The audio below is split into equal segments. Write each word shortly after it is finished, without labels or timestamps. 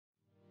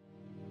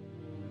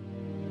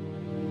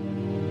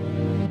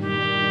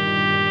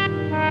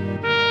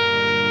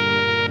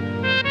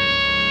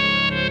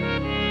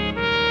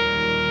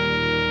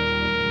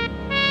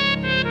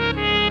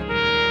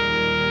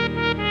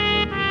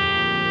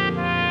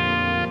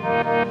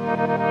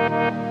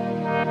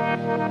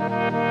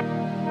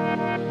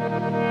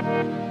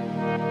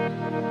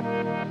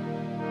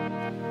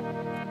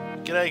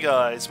G'day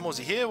guys,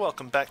 Morezy here,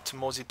 welcome back to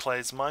Morezy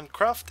Plays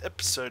Minecraft,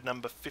 episode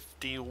number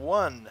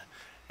 51.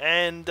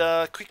 And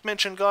quick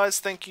mention guys,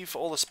 thank you for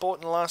all the support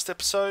in the last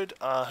episode.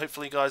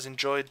 Hopefully you guys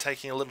enjoyed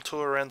taking a little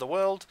tour around the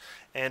world.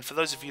 And for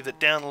those of you that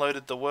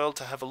downloaded the world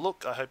to have a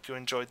look, I hope you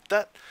enjoyed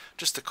that.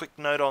 Just a quick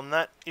note on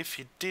that, if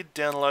you did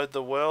download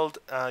the world,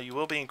 you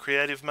will be in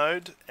creative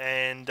mode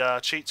and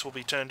cheats will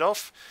be turned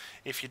off.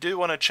 If you do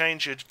want to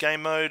change your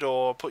game mode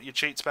or put your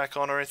cheats back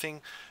on or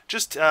anything,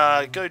 just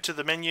go to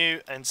the menu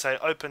and say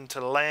open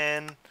to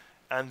LAN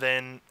and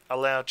then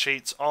allow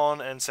cheats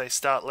on and say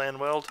start LAN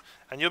world,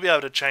 and you'll be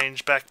able to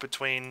change back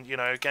between, you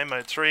know, game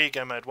mode 3,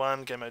 game mode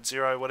 1, game mode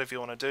 0, whatever you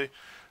want to do.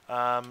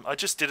 I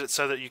just did it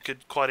so that you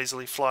could quite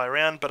easily fly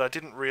around, but I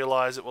didn't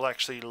realize it will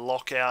actually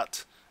lock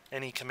out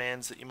any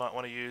commands that you might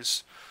want to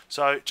use.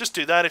 So just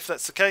do that if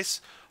that's the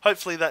case.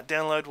 Hopefully that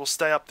download will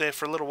stay up there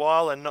for a little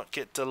while and not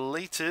get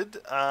deleted,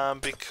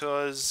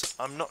 because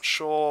I'm not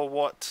sure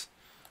what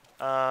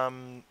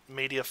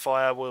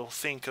MediaFire will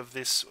think of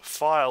this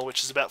file,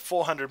 which is about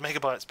 400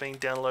 megabytes being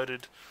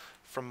downloaded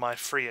from my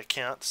free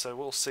account, so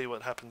we'll see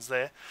what happens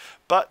there.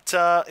 But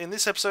in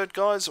this episode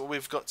guys,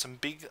 we've got some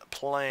big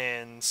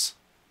plans.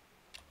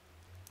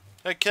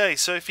 Okay,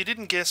 so if you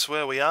didn't guess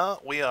where we are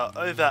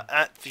over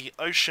at the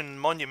Ocean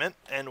Monument,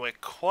 and we're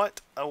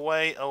quite a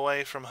way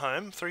away from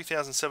home,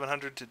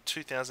 3,700 to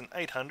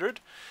 2,800,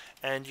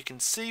 and you can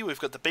see we've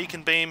got the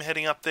beacon beam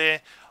heading up there.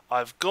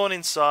 I've gone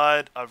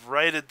inside, I've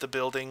raided the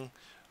building,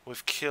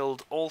 we've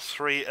killed all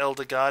 3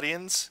 Elder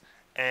Guardians,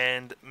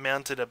 and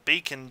mounted a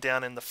beacon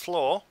down in the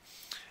floor.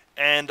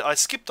 And I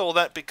skipped all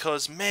that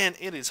because, man,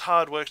 it is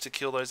hard work to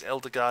kill those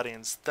Elder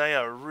Guardians. They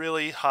are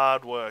really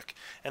hard work,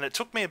 and it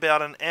took me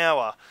about an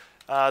hour.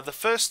 The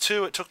first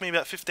 2, it took me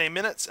about 15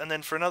 minutes, and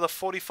then for another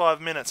 45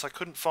 minutes I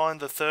couldn't find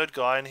the third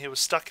guy, and he was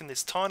stuck in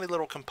this tiny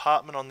little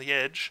compartment on the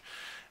edge,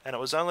 and it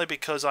was only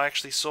because I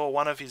actually saw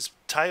one of his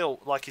tail,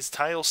 like his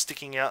tail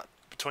sticking out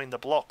between the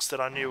blocks, that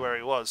I knew where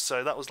he was,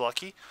 so that was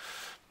lucky.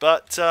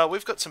 But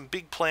we've got some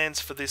big plans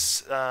for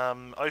this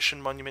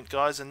Ocean Monument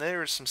guys, and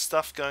there is some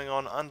stuff going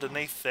on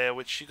underneath there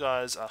which you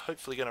guys are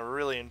hopefully going to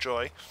really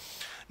enjoy.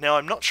 Now,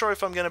 I'm not sure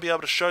if I'm going to be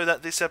able to show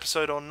that this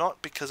episode or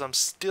not, because I'm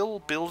still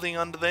building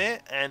under there,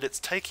 and it's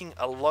taking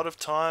a lot of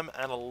time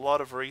and a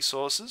lot of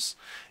resources,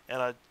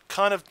 and I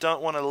kind of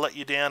don't want to let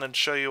you down and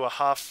show you a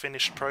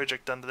half-finished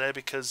project under there,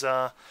 because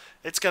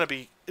it's going to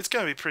be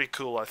pretty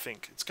cool. I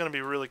think it's going to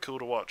be really cool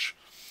to watch.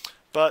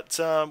 But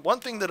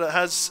one thing that it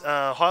has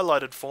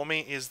highlighted for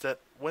me is that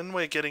when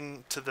we're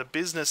getting to the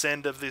business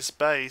end of this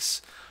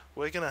base,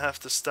 we're going to have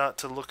to start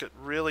to look at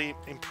really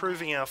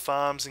improving our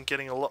farms and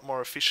getting a lot more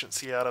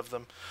efficiency out of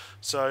them.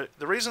 So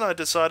the reason I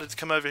decided to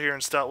come over here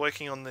and start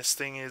working on this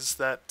thing is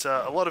that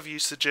a lot of you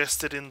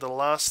suggested in the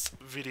last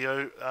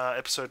video,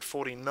 episode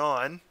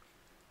 49,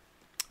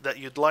 that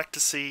you'd like to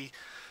see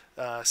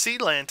sea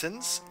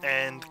lanterns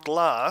and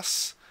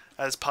glass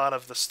as part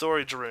of the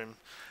storage room.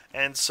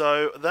 And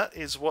so that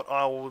is what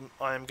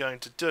I am going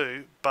to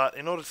do, but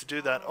in order to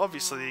do that,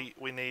 obviously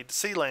we need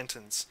sea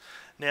lanterns.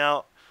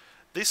 Now,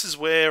 this is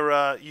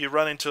where you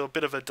run into a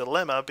bit of a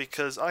dilemma,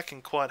 because I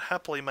can quite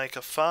happily make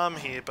a farm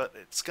here, but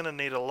it's going to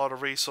need a lot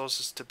of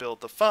resources to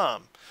build the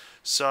farm.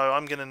 So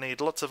I'm going to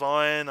need lots of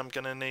iron, I'm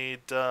going to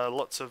need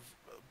lots of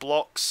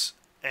blocks,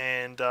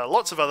 and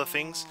lots of other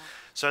things.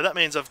 So that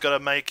means I've got to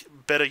make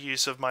better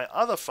use of my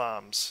other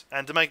farms.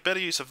 And to make better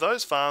use of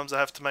those farms, I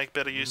have to make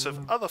better use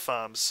of other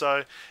farms.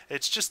 So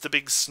it's just a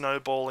big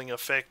snowballing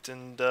effect,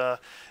 and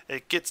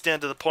it gets down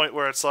to the point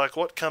where it's like,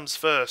 what comes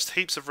first?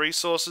 Heaps of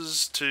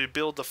resources to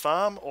build the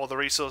farm, or the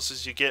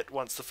resources you get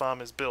once the farm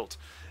is built?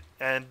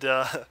 And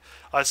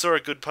I saw a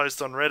good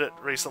post on Reddit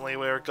recently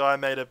where a guy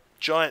made a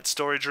giant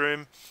storage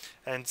room,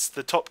 and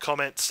the top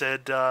comment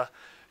said,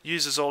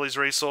 uses all his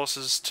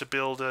resources to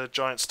build a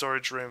giant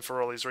storage room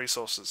for all his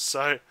resources.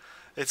 So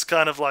it's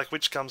kind of like,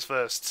 which comes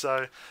first?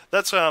 So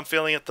that's how I'm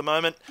feeling at the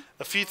moment.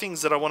 A few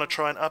things that I want to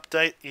try and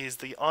update is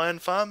the iron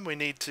farm. We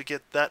need to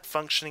get that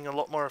functioning a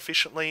lot more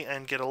efficiently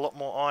and get a lot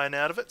more iron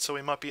out of it, so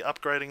we might be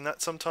upgrading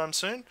that sometime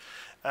soon.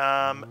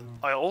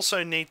 I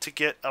also need to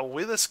get a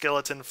wither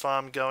skeleton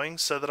farm going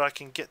so that I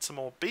can get some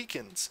more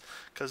beacons,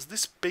 because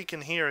this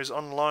beacon here is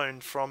on loan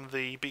from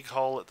the big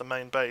hole at the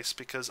main base,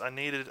 because I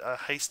needed a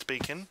haste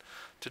beacon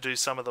to do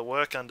some of the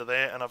work under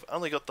there, and I've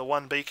only got the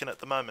 1 beacon at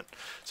the moment.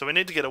 So we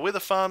need to get a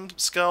wither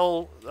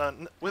skull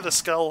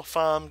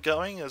farm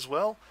going as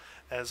well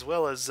as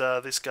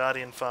this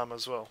guardian farm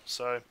as well.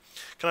 So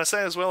can I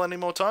say as well any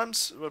more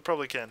times? We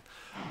probably can.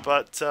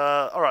 But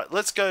alright,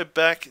 let's go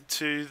back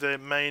to the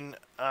main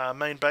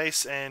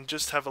base and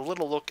just have a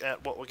little look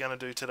at what we're going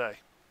to do today.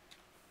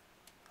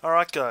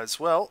 Alright guys,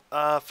 well,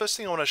 first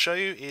thing I want to show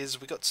you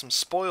is we got some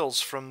spoils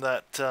from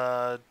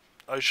that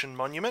Ocean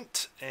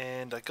Monument,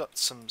 and I got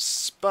some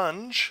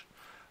sponge.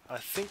 I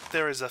think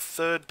there is a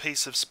third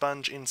piece of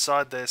sponge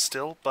inside there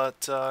still,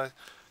 but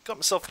got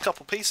myself a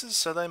couple pieces,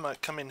 so they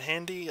might come in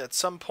handy at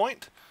some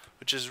point,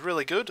 which is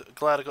really good.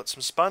 Glad I got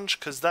some sponge,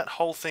 because that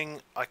whole thing,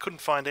 I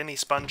couldn't find any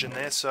sponge in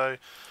there, so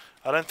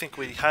I don't think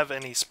we have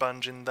any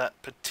sponge in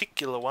that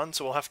particular one,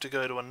 so we'll have to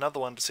go to another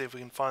one to see if we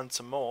can find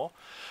some more.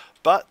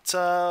 But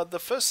the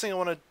first thing I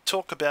want to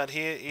talk about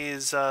here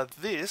is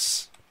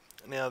this.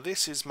 Now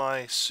this is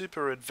my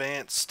super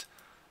advanced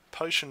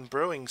potion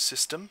brewing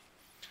system,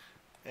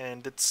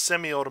 and it's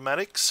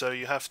semi-automatic, so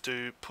you have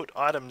to put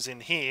items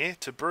in here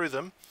to brew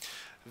them.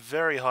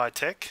 Very high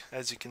tech,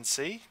 as you can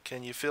see.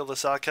 Can you feel the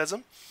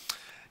sarcasm?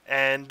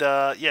 And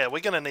yeah,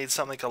 we're going to need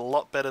something a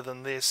lot better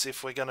than this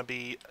if we're going to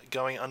be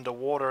going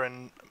underwater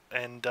and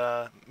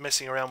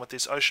messing around with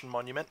this ocean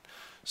monument.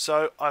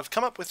 So I've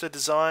come up with a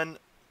design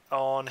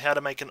on how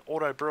to make an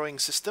auto brewing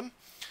system,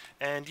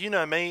 and you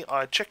know me,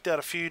 I checked out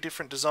a few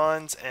different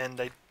designs and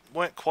they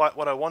weren't quite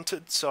what I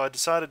wanted, so I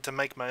decided to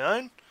make my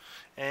own,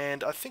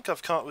 and I think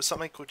I've come up with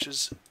something which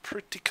is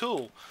pretty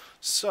cool.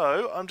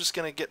 So I'm just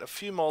going to get a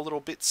few more little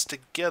bits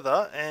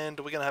together and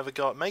we're going to have a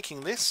go at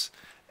making this.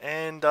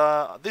 And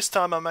this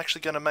time I'm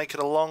actually going to make it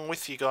along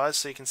with you guys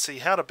so you can see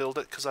how to build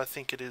it, because I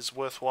think it is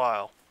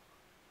worthwhile.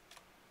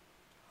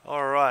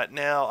 Alright,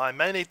 now I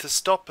may need to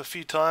stop a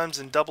few times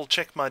and double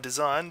check my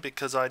design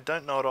because I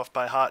don't know it off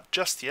by heart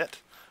just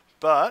yet.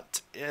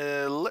 But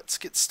let's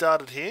get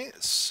started here.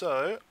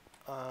 So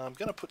I'm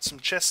going to put some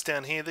chests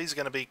down here. These are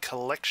going to be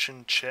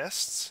collection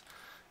chests.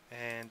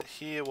 And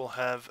here we'll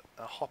have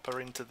a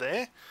hopper into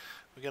there.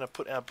 We're going to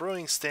put our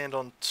brewing stand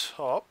on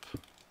top.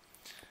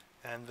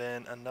 And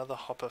then another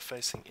hopper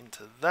facing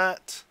into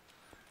that.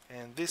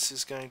 And this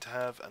is going to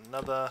have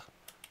another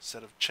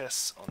set of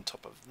chests on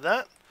top of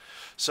that.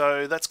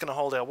 So that's going to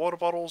hold our water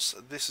bottles.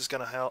 This is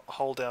going to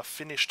hold our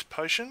finished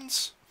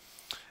potions.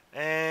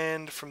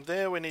 And from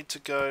there we need to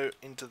go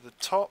into the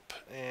top,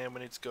 and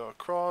we need to go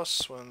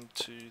across 1,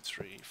 2,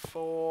 3,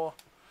 4.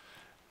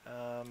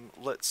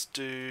 Let's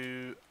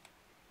do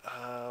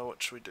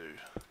what should we do?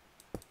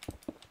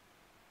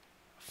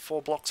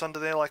 4 blocks under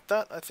there like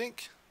that, I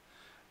think.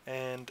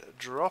 And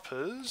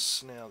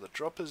droppers. Now the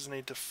droppers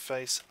need to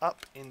face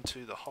up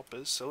into the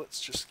hoppers, so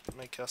let's just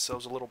make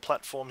ourselves a little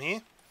platform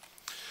here.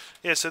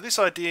 Yeah, so this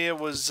idea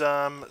was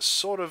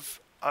sort of,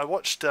 I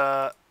watched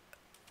a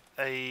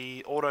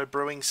auto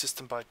brewing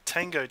system by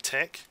Tango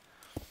Tech.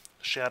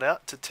 Shout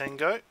out to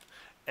Tango.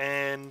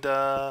 And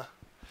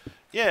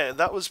yeah,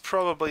 that was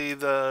probably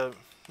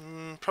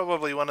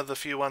one of the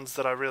few ones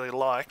that I really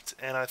liked,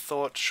 and I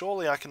thought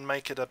surely I can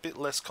make it a bit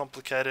less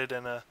complicated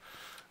and a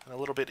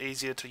little bit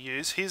easier to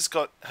use. His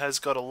has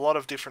got a lot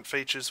of different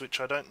features which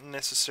I don't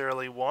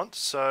necessarily want,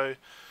 so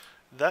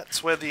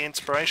that's where the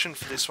inspiration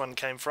for this one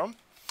came from.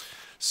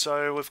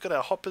 So we've got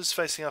our hoppers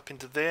facing up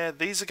into there.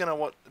 These are going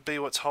to be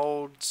what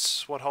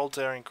holds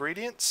our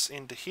ingredients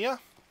into here.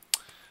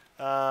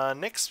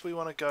 Next we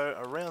want to go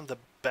around the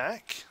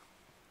back,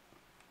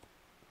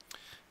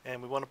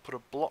 and we want to put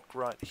a block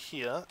right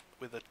here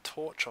with a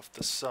torch off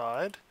the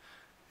side,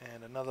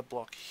 and another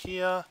block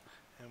here,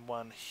 and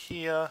one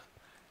here,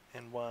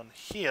 and one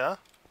here,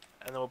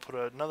 and then we'll put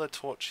another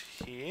torch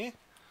here,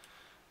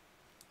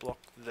 block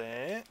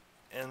there,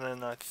 and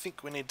then I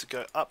think we need to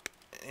go up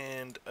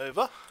and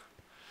over.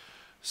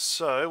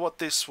 So what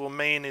this will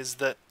mean is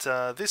that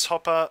this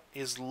hopper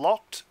is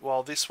locked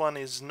while this one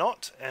is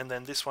not, and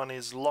then this one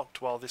is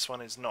locked while this one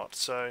is not.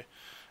 So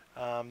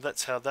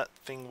that's how that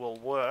thing will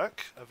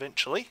work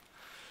eventually.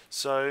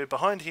 So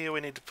behind here we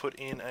need to put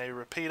in a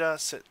repeater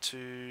set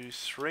to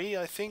 3,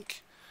 I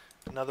think.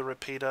 Another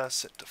repeater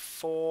set to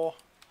 4.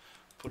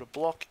 Put a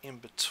block in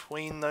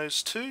between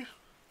those two.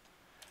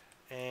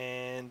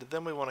 And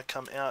then we want to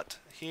come out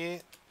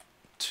here,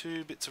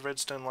 2 bits of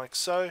redstone like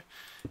so,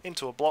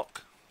 into a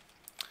block.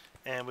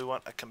 And we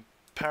want a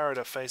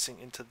comparator facing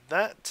into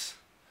that.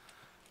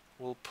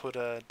 We'll put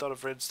a dot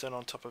of redstone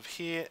on top of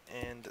here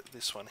and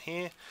this one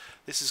here.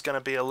 This is going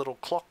to be a little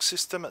clock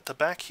system at the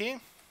back here.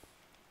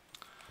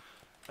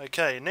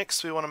 Okay,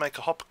 next we want to make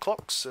a hopper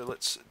clock, so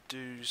let's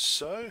do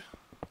so.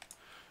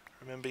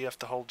 Remember, you have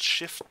to hold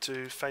shift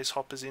to face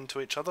hoppers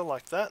into each other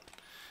like that.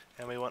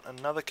 And we want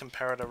another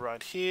comparator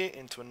right here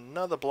into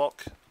another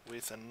block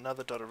with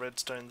another dot of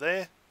redstone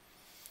there.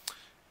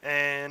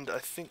 And I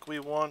think we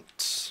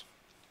want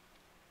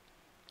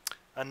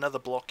another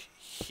block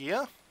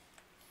here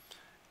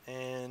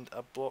and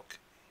a block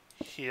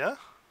here,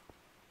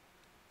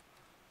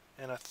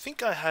 and I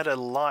think I had a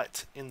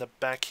light in the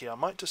back here. I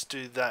might just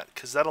do that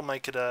because that'll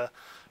make it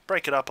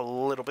break it up a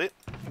little bit.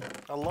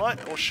 A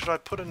light, or should I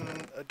put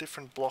in a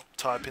different block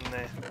type in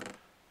there?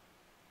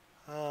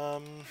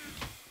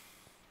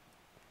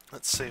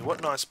 Let's see,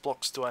 what nice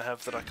blocks do I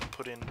have that I can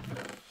put in?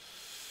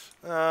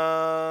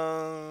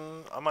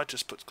 I might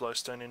just put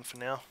glowstone in for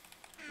now.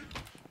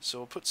 So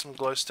we'll put some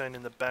glowstone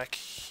in the back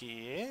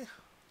here.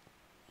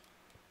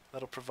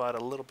 That'll provide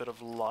a little bit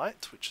of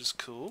light, which is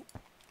cool,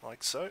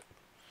 like so.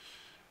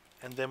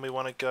 And then we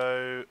want to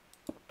go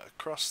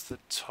across the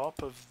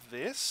top of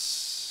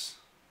this.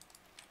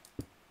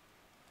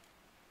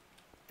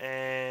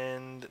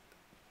 And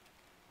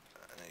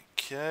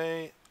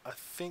okay, I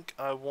think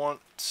I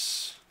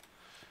want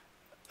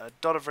a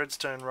dot of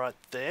redstone right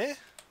there.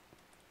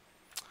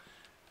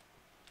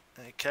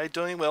 Okay,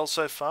 doing well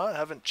so far. I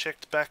haven't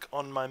checked back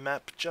on my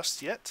map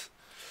just yet.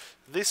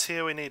 This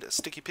here we need a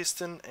sticky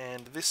piston,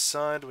 and this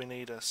side we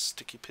need a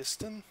sticky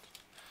piston.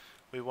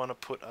 We want to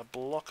put a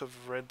block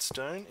of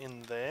redstone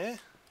in there.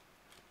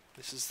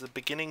 This is the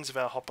beginnings of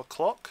our hopper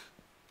clock,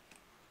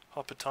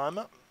 hopper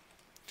timer.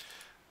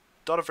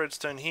 Dot of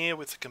redstone here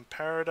with the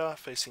comparator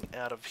facing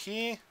out of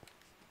here.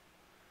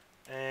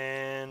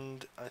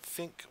 And I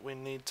think we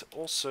need to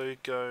also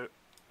go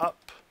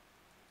up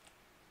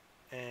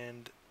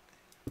and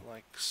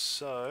like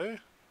so.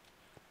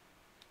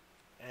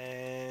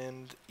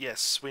 And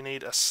yes, we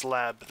need a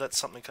slab. That's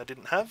something I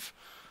didn't have.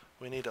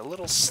 We need a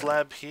little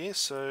slab here.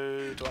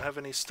 So do I have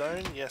any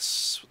stone?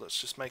 Yes, let's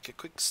just make a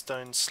quick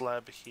stone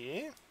slab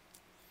here.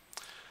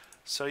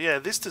 So yeah,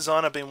 this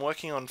design I've been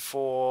working on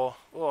for,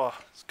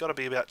 it's got to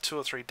be about 2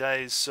 or 3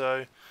 days.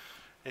 So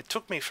it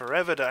took me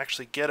forever to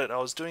actually get it. I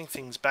was doing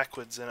things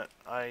backwards in it.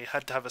 I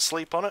had to have a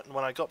sleep on it, and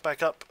when I got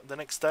back up the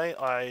next day,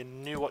 I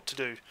knew what to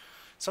do.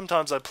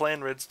 Sometimes I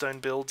plan redstone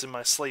builds in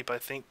my sleep, I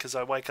think, because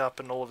I wake up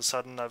and all of a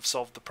sudden I've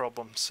solved the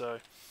problem. So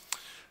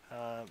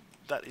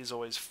that is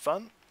always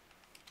fun.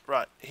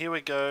 Right, here we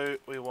go.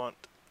 We want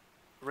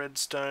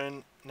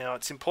redstone. Now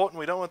it's important,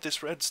 we don't want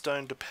this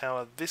redstone to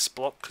power this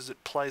block because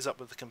it plays up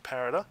with the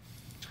comparator.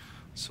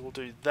 So we'll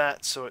do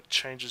that so it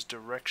changes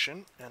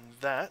direction, and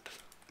that.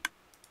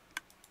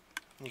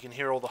 You can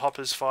hear all the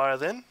hoppers fire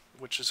then,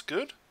 which is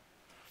good.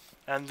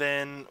 And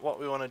then what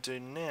we want to do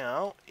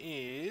now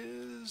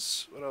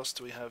is, what else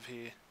do we have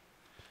here?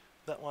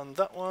 That one,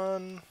 that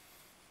one.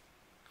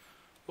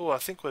 Oh, I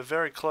think we're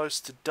very close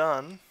to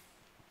done.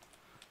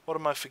 What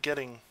am I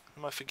forgetting?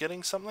 Am I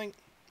forgetting something?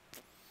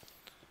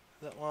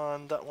 That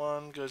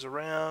one goes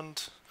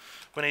around.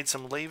 We need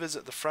some levers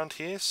at the front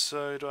here,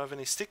 so do I have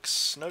any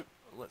sticks? Nope.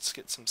 Let's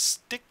get some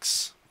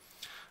sticks.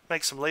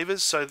 Make some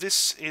levers. So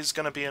this is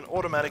going to be an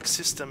automatic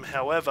system,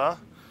 however,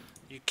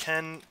 you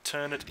can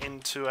turn it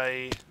into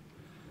a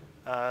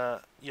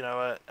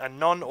a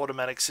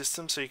non-automatic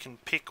system, so you can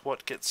pick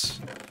what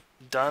gets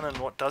done and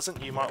what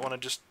doesn't. You might want to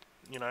just,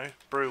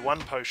 brew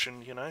one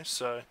potion,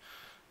 so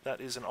that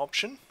is an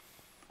option.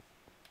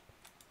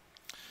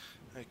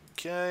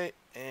 Okay,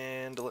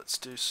 and let's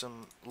do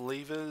some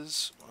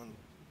levers. 1,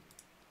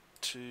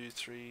 2,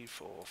 3,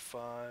 4,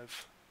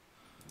 5,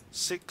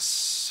 6.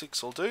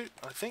 6 will do,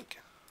 I think.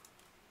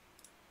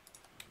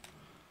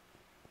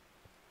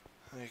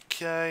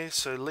 Okay,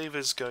 so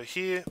levers go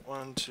here.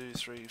 1, 2,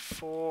 3,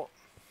 4.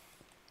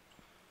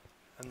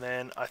 And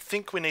then I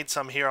think we need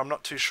some here. I'm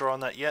not too sure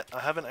on that yet. I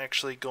haven't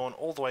actually gone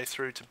all the way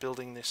through to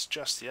building this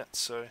just yet,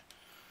 so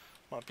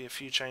might be a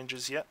few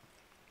changes yet.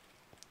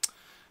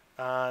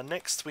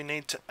 Next we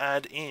need to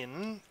add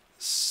in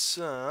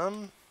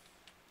some...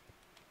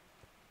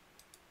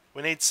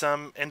 We need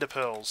some ender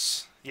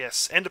pearls.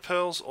 Yes, ender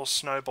pearls or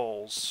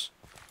snowballs.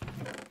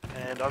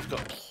 And I've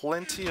got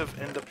plenty of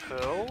ender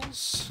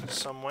pearls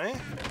somewhere.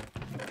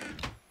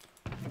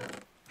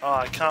 Oh,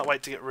 I can't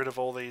wait to get rid of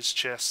all these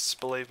chests.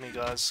 Believe me,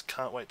 guys,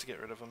 can't wait to get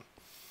rid of them.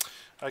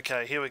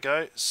 Okay, here we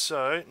go.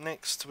 So,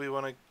 next we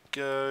want to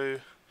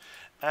go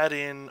add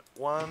in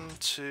 1,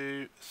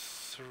 2,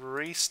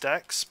 3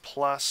 stacks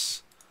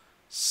plus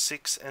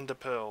 6 ender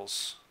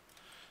pearls.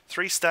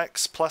 3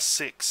 stacks plus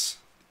 6.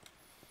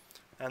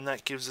 And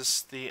that gives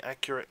us the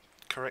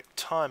correct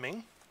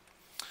timing.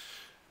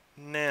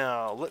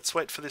 Now, let's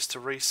wait for this to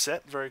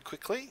reset very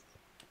quickly.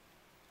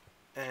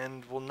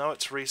 And we'll know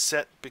it's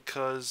reset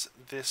because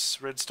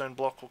this redstone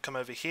block will come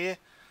over here.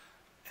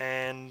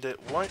 And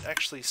it won't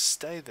actually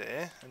stay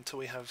there until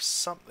we have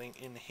something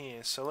in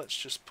here. So let's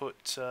just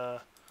put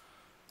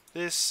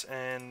this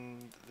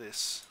and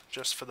this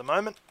just for the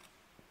moment.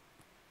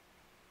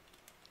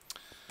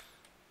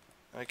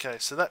 Okay,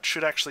 so that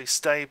should actually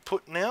stay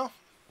put now.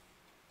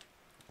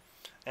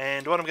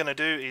 And what I'm going to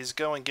do is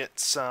go and get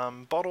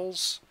some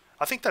bottles.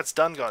 I think that's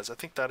done, guys. I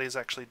think that is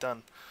actually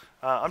done.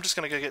 I'm just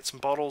going to go get some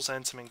bottles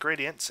and some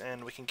ingredients,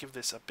 and we can give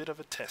this a bit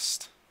of a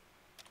test.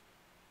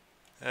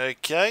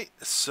 Okay,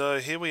 so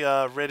here we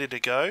are ready to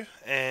go,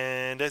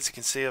 and as you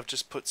can see, I've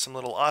just put some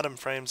little item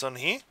frames on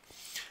here.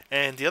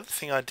 And the other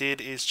thing I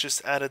did is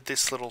just added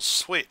this little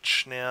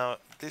switch. Now,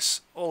 this,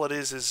 all it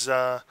is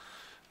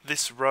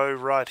this row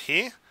right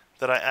here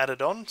that I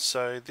added on.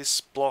 So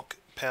this block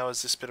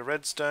powers this bit of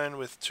redstone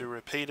with 2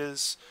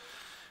 repeaters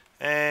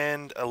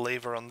and a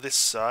lever on this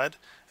side.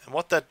 And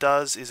what that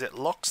does is it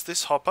locks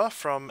this hopper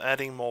from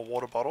adding more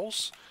water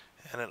bottles,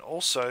 and it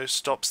also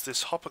stops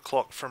this hopper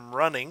clock from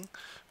running,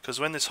 because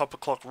when this hopper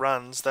clock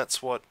runs,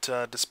 that's what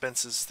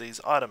dispenses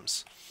these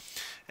items.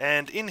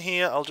 And in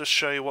here I'll just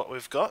show you what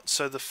we've got.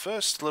 So the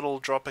first little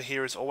dropper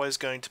here is always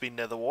going to be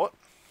nether wart,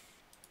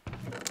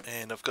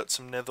 and I've got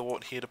some nether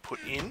wart here to put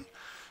in,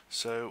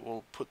 so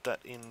we'll put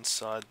that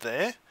inside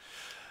there.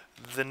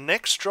 The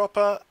next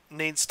dropper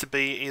needs to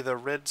be either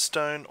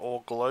redstone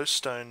or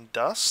glowstone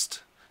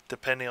dust,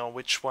 depending on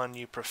which one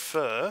you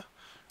prefer.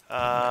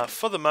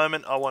 For the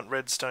moment I want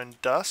redstone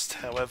dust,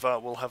 however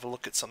we'll have a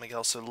look at something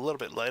else a little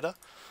bit later.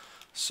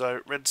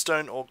 So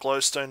redstone or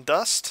glowstone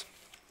dust.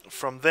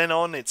 From then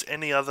on it's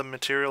any other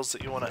materials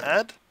that you want to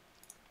add.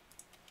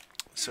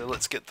 So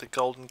let's get the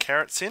golden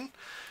carrots in.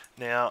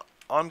 Now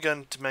I'm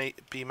going to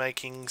be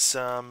making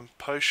some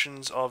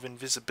potions of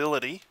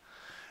invisibility,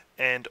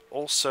 and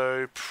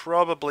also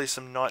probably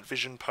some night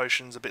vision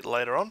potions a bit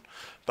later on,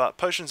 but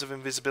potions of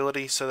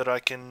invisibility so that I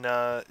can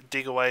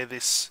dig away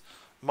this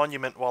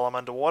monument while I'm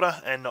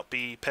underwater and not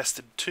be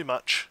pestered too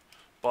much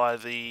by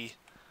the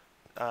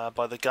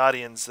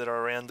guardians that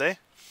are around there.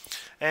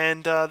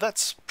 And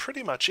that's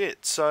pretty much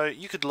it. So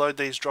you could load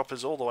these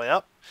droppers all the way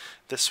up.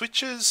 The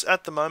switches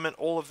at the moment,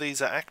 all of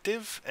these are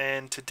active,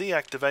 and to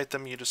deactivate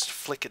them you just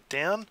flick it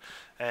down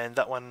and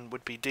that one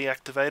would be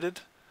deactivated.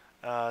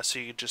 So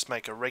you could just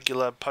make a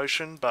regular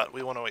potion, but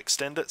we want to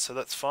extend it, so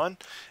that's fine.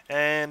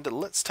 And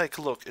let's take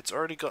a look. It's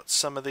already got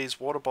some of these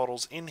water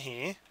bottles in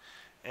here,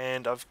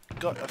 and I've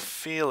got a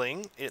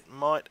feeling it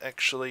might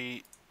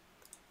actually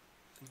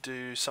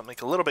do something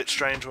a little bit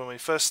strange when we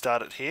first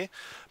start it here.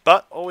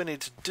 But all we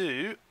need to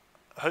do,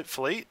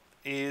 hopefully,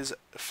 is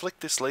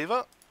flick this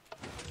lever,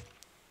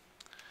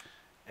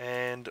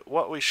 and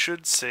what we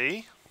should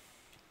see,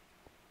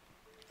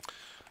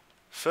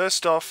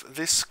 first off,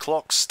 this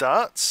clock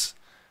starts.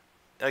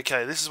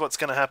 Okay, this is what's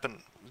going to happen.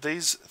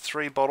 These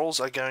 3 bottles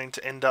are going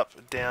to end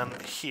up down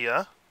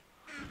here,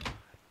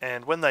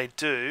 and when they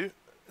do,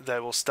 they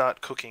will start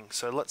cooking.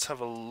 So let's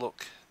have a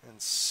look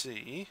and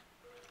see.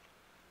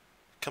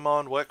 Come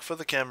on, work for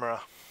the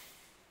camera.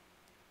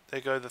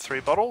 There go the 3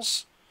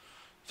 bottles.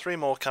 3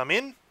 more come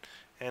in,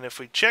 and if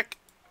we check,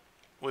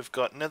 we've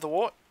got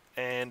netherwort,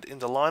 and in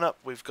the lineup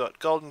we've got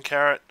golden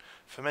carrot,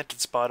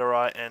 fermented spider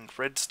eye, and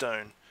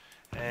redstone.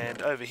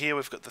 And over here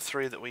we've got the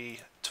 3 that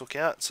we took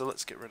out, so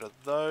let's get rid of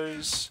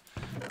those.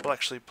 We'll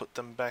actually put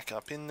them back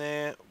up in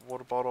there.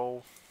 Water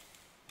bottle,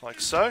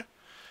 like so.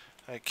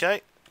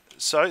 Okay,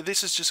 so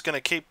this is just going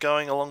to keep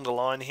going along the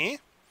line here,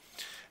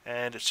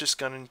 and it's just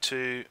going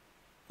to,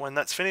 when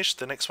that's finished,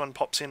 the next one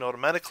pops in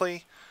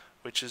automatically,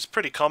 which is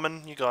pretty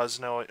common. You guys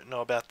know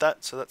about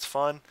that, so that's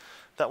fine.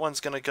 That one's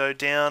going to go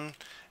down,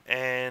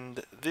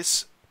 and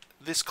this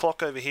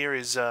clock over here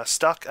is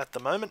stuck at the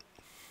moment.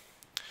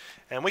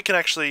 And we could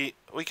actually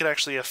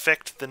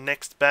affect the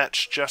next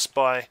batch just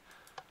by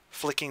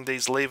flicking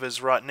these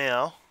levers right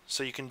now.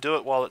 So you can do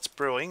it while it's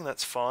brewing,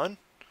 that's fine.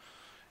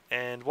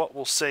 And what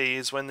we'll see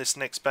is when this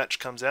next batch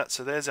comes out,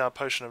 so there's our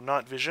potion of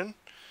night vision,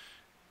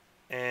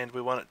 and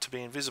we want it to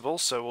be invisible,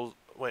 so we'll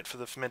wait for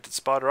the fermented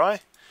spider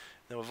eye.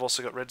 Then we've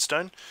also got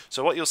redstone.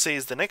 So what you'll see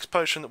is the next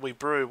potion that we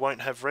brew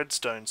won't have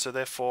redstone, so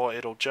therefore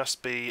it'll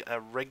just be a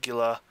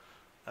regular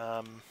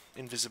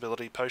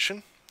invisibility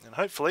potion. And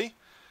hopefully,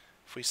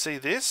 if we see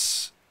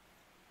this,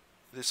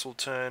 this will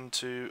turn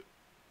to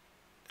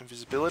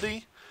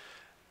invisibility.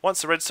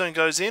 Once the redstone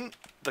goes in,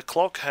 the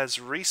clock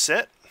has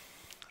reset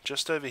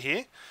just over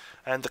here,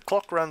 and the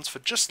clock runs for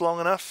just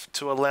long enough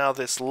to allow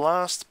this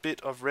last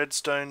bit of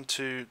redstone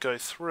to go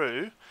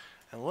through.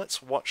 And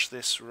let's watch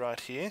this right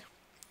here.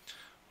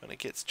 When it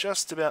gets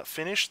just about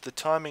finished, the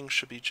timing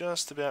should be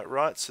just about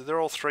right, so they're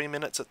all 3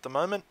 minutes at the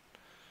moment.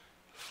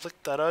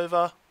 Flick that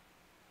over.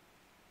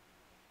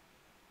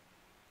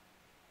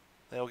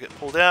 They all get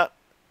pulled out,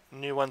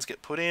 new ones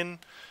get put in,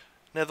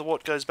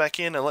 netherwort goes back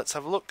in, and let's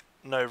have a look.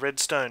 No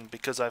redstone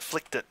because I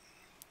flicked it.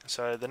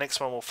 So the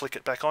next one will flick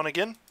it back on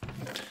again.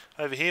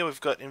 Over here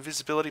we've got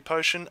invisibility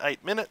potion,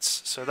 8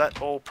 minutes, so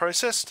that all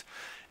processed,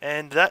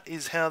 and that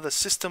is how the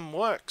system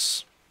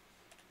works.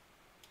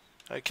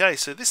 Okay,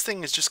 so this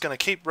thing is just going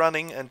to keep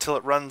running until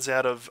it runs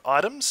out of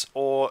items,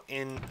 or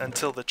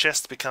until the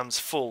chest becomes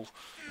full.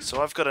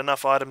 So I've got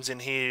enough items in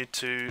here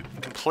to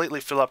completely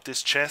fill up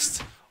this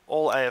chest.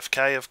 All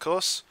AFK, of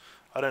course.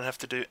 I don't have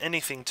to do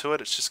anything to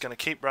it, it's just going to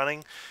keep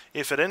running.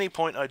 If at any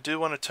point I do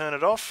want to turn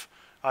it off,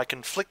 I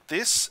can flick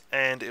this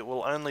and it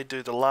will only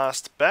do the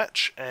last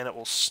batch and it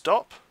will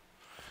stop.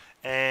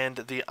 And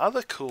the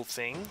other cool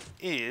thing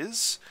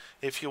is,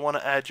 if you want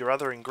to add your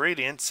other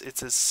ingredients,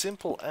 it's as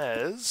simple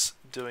as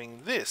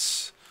doing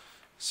this.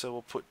 So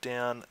we'll put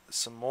down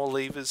some more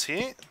levers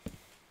here,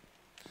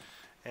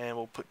 and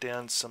we'll put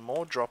down some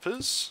more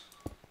droppers,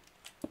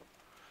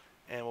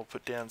 and we'll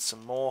put down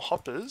some more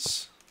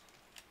hoppers,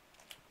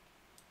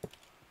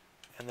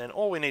 and then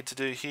all we need to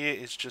do here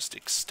is just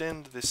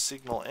extend this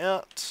signal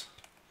out.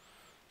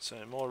 So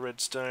more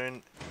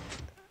redstone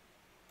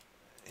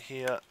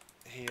here,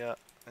 here,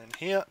 and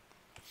here.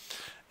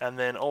 And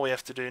then all we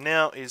have to do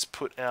now is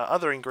put our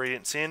other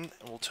ingredients in,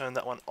 and we'll turn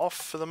that one off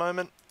for the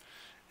moment.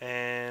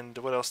 And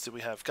what else did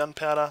we have?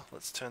 Gunpowder.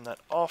 Let's turn that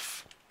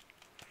off.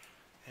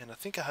 And I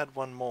think I had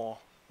one more.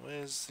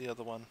 Where's the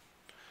other one?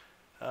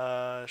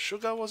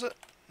 Sugar, was it?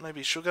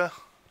 Maybe sugar.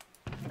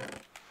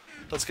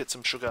 Let's get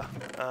some sugar.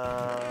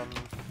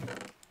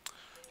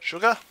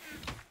 Sugar.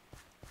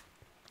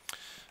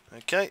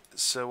 Okay,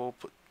 so we'll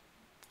put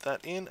that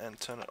in and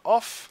turn it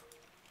off.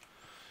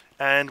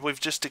 And we've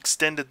just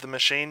extended the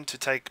machine to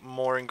take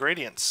more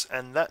ingredients,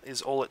 and that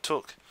is all it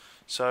took.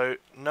 So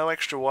no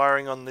extra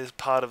wiring on this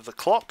part of the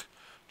clock,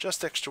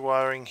 just extra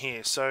wiring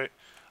here. So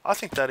I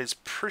think that is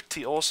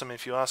pretty awesome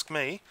if you ask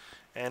me.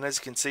 And as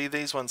you can see,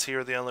 these ones here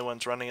are the only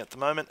ones running at the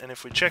moment. And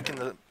if we check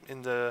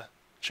in the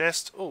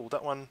chest, oh,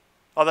 that one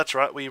Oh, that's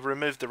right, we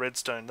removed the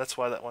redstone. That's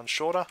why that one's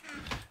shorter.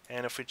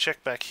 And if we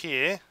check back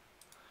here,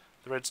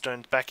 the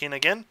redstone's back in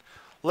again.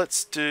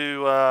 Let's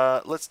do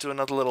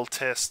another little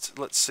test.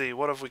 Let's see,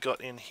 what have we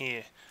got in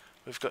here?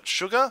 We've got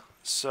sugar,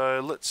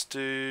 so let's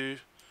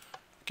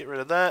get rid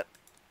of that,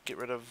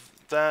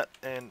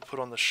 and put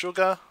on the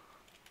sugar.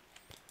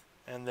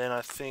 And then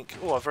I think,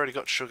 oh, I've already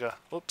got sugar.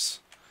 Whoops.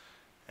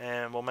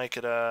 And we'll make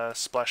it a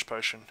splash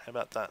potion. How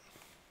about that?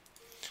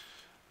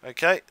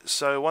 Okay,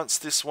 so once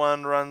this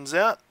one runs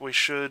out, we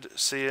should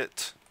see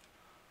it.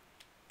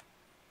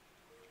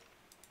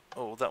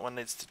 Oh, that one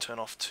needs to turn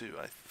off too,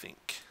 I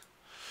think.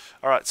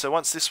 Alright, so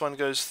once this one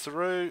goes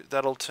through,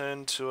 that'll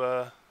turn to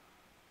a...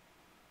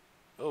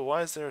 Oh,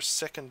 why is there a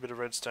second bit of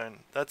redstone?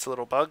 That's a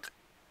little bug.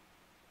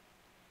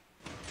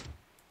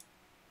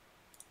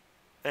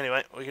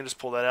 Anyway, we can just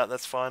pull that out,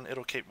 that's fine,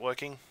 it'll keep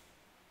working.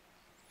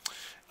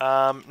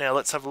 Now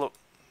let's have a look.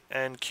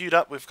 And queued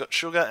up, we've got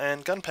sugar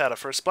and gunpowder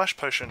for a splash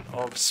potion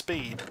of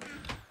speed.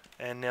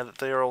 And now that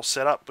they're all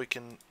set up, we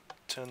can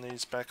turn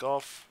these back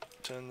off,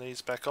 turn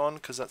these back on,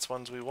 because that's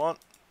ones we want.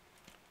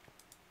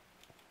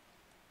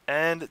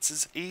 And it's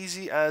as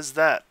easy as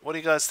that. What do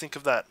you guys think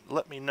of that?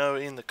 Let me know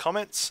in the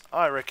comments.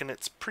 I reckon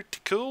it's pretty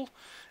cool.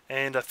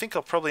 And I think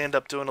I'll probably end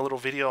up doing a little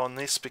video on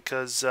this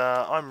because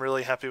I'm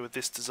really happy with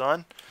this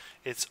design.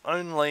 It's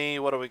only,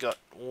 what do we got?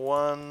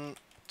 1,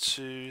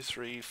 2,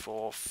 3,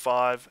 4,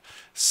 5,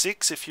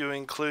 6 if you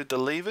include the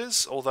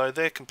levers, although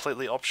they're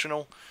completely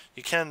optional.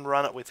 You can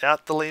run it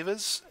without the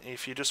levers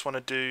if you just want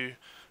to do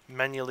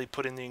manually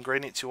put in the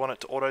ingredients you want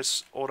it to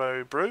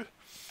auto brew.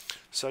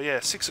 So yeah,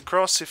 6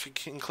 across if you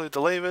include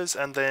the levers,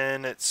 and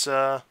then it's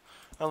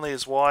only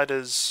as wide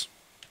as,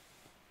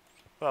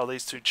 well,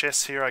 these two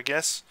chests here, I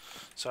guess.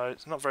 So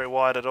it's not very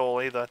wide at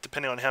all either,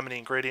 depending on how many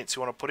ingredients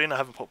you want to put in. I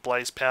haven't put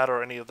blaze powder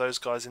or any of those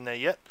guys in there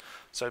yet,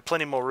 so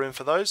plenty more room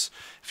for those.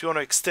 If you want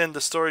to extend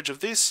the storage of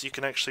this, you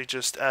can actually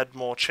just add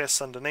more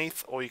chests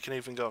underneath, or you can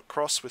even go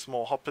across with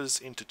more hoppers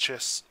into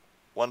chests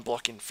 1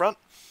 block in front.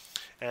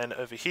 And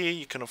over here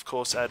you can of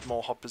course add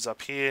more hoppers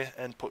up here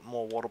and put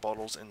more water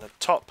bottles in the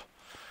top.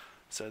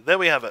 So there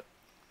we have it.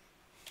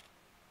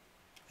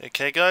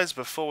 Okay guys,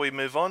 before we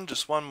move on,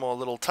 just one more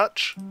little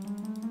touch.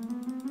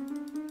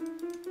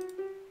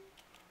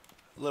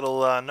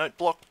 Little note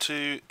block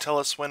to tell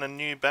us when a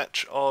new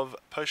batch of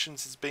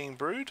potions is being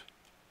brewed.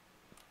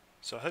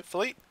 So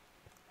hopefully,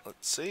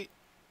 let's see.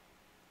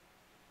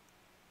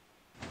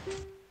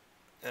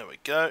 There we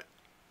go.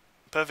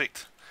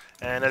 Perfect.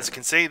 And as you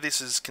can see, this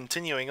is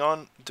continuing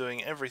on,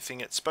 doing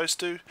everything it's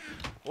supposed to,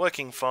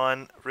 working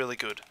fine, really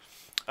good.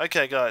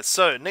 Okay guys,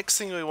 so next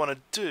thing we want to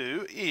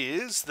do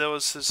is, there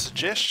was a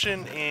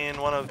suggestion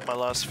in one of my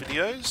last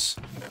videos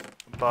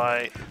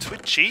by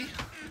Twitchy,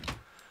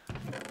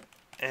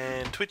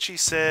 and Twitchy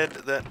said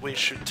that we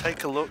should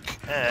take a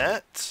look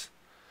at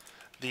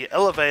the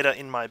elevator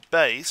in my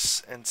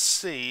base and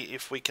see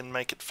if we can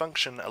make it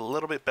function a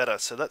little bit better.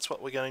 So that's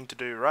what we're going to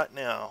do right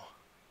now.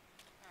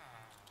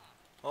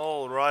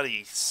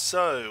 Alrighty,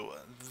 so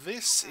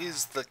this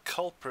is the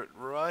culprit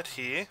right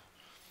here.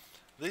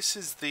 This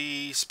is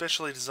the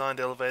specially designed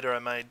elevator I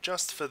made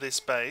just for this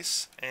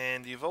base,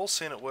 and you've all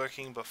seen it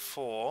working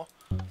before.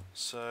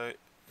 So,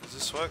 does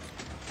this work?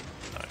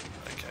 No.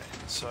 Okay,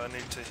 so I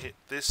need to hit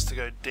this to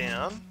go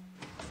down.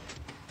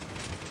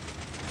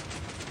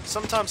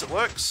 Sometimes it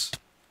works.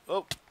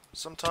 Oh,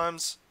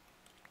 sometimes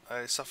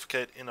I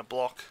suffocate in a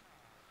block,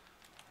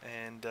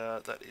 and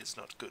that is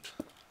not good.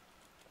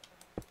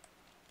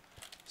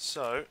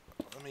 So,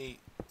 let me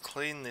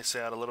clean this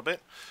out a little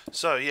bit.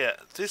 So yeah,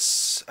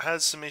 this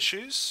has some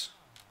issues.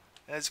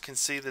 As you can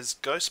see, there's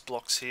ghost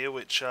blocks here,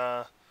 which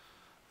are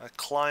a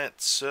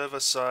client server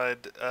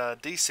side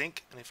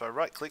desync, and if I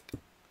right click,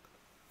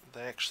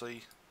 they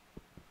actually,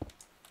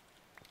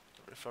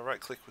 if I right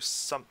click with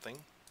something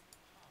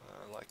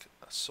like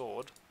a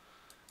sword,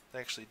 they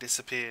actually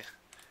disappear.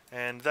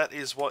 And that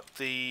is what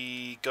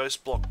the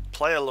ghost block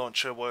player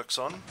launcher works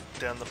on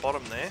down the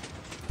bottom there.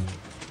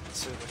 Let's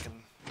see if I can.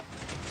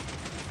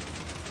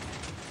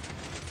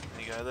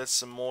 There's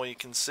some more you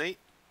can see,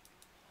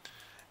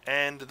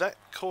 and that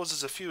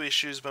causes a few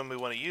issues when we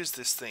want to use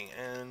this thing.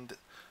 And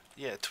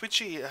yeah,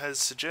 Twitchy has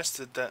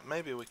suggested that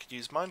maybe we could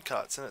use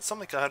minecarts, and it's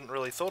something I hadn't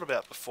really thought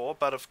about before,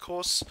 but of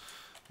course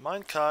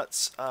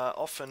minecarts are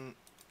often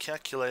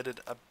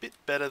calculated a bit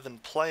better than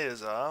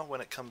players are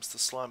when it comes to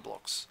slime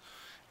blocks.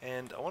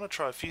 And I want to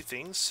try a few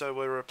things. So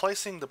we're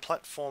replacing the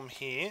platform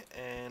here,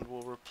 and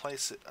we'll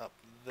replace it up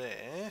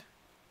there.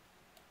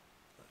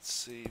 Let's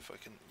see if I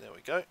can, there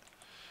we go.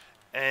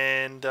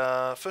 And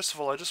first of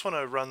all, I just want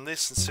to run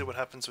this and see what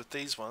happens with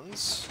these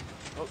ones.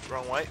 Oh,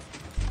 wrong way.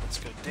 Let's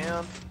go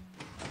down.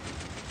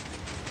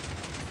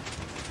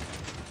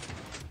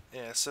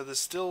 Yeah, so there's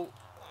still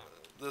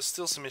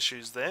some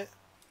issues there.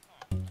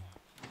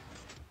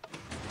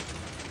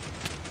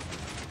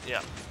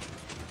 Yeah,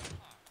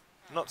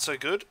 not so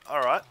good.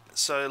 All right,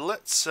 so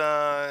let's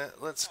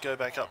go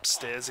back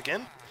upstairs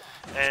again.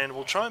 And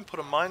we'll try and put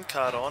a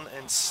minecart on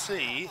and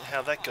see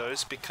how that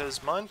goes, because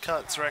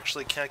minecarts are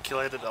actually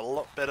calculated a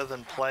lot better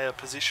than player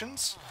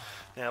positions.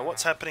 Now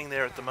what's happening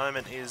there at the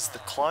moment is the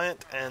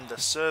client and the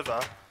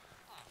server,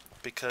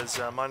 because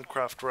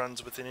Minecraft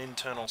runs with an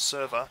internal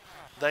server,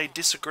 they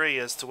disagree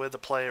as to where the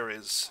player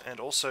is and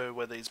also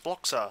where these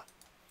blocks are.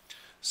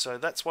 So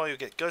that's why you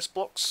get ghost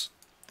blocks,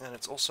 and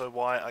it's also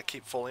why I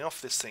keep falling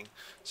off this thing.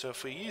 So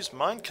if we use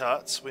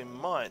minecarts, we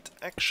might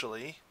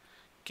actually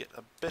get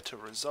a better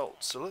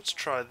result. So let's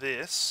try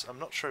this. I'm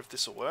not sure if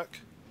this will work.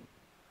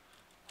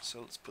 So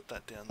let's put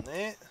that down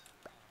there.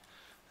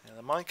 Now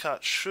the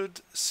minecart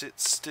should sit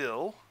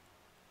still.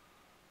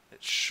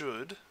 It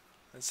should.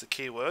 That's the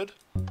keyword.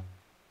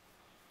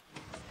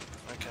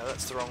 Okay,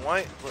 that's the wrong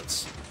way.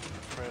 Let's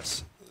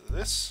press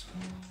this.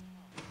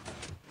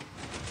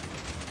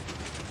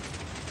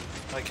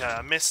 Okay,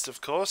 I missed, of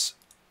course.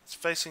 It's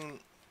facing...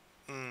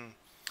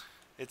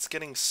 it's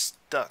getting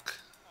stuck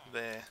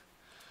there.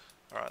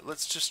 Alright,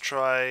 let's just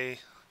try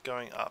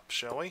going up,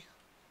 shall we?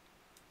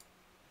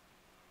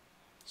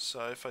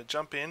 So if I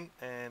jump in,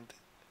 and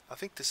I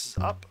think this is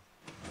up.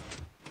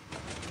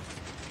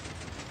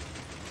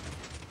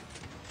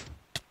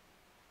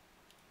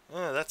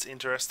 Oh, that's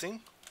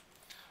interesting.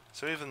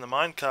 So even the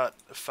minecart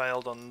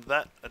failed on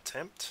that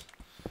attempt.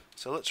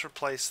 So let's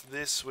replace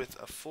this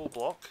with a full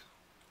block.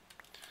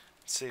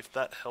 See if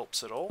that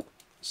helps at all.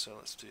 So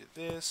let's do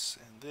this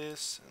and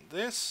this and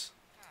this.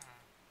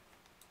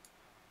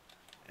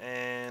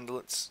 And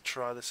let's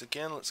try this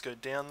again. Let's go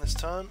down this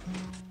time.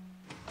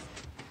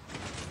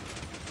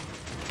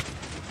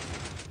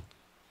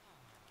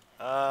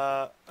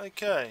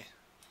 Okay.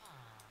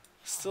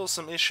 Still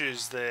some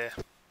issues there.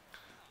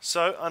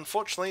 So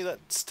unfortunately that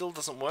still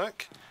doesn't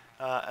work.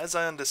 As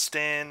I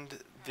understand,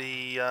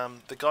 the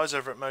guys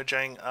over at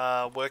Mojang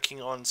are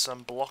working on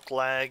some block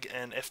lag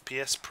and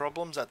FPS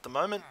problems at the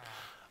moment.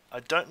 I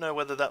don't know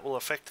whether that will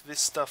affect this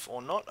stuff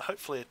or not.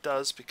 Hopefully it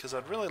does, because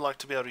I'd really like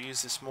to be able to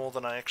use this more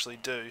than I actually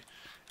do.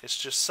 It's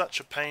just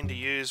such a pain to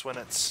use when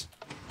it's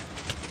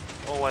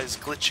always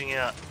glitching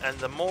out, and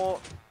the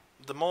more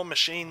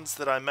machines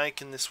that I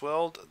make in this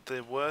world,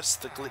 the worse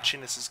the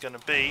glitchiness is going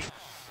to be,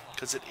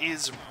 because it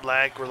is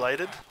lag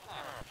related.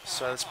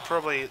 So it's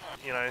probably,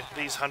 you know,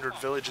 these 100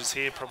 villages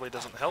here probably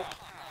doesn't help,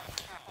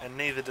 and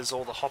neither does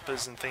all the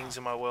hoppers and things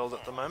in my world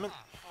at the moment.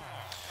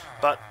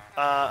 But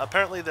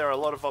apparently there are a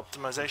lot of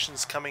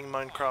optimizations coming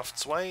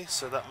Minecraft's way,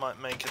 so that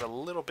might make it a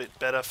little bit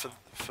better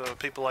for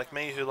people like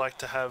me who like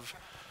to have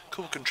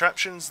cool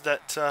contraptions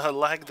that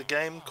lag the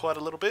game quite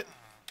a little bit.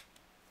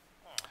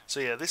 So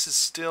yeah, this is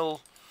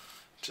still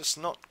just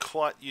not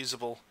quite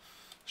usable.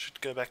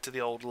 Should go back to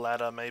the old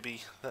ladder,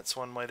 maybe. That's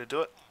one way to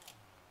do it.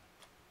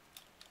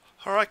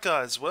 Alright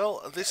guys,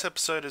 well, this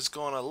episode has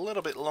gone a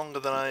little bit longer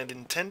than I had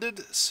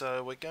intended,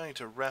 so we're going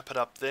to wrap it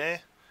up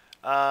there.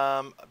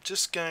 I'm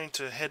just going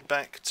to head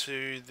back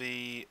to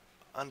the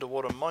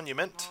underwater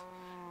monument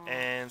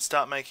and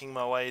start making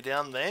my way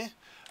down there.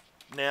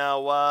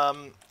 Now,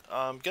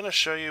 I'm going to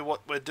show you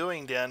what we're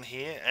doing down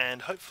here,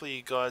 and hopefully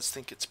you guys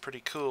think it's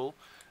pretty cool.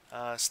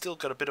 Still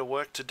got a bit of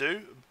work to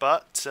do,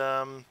 but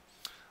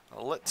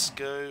let's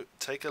go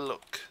take a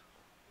look.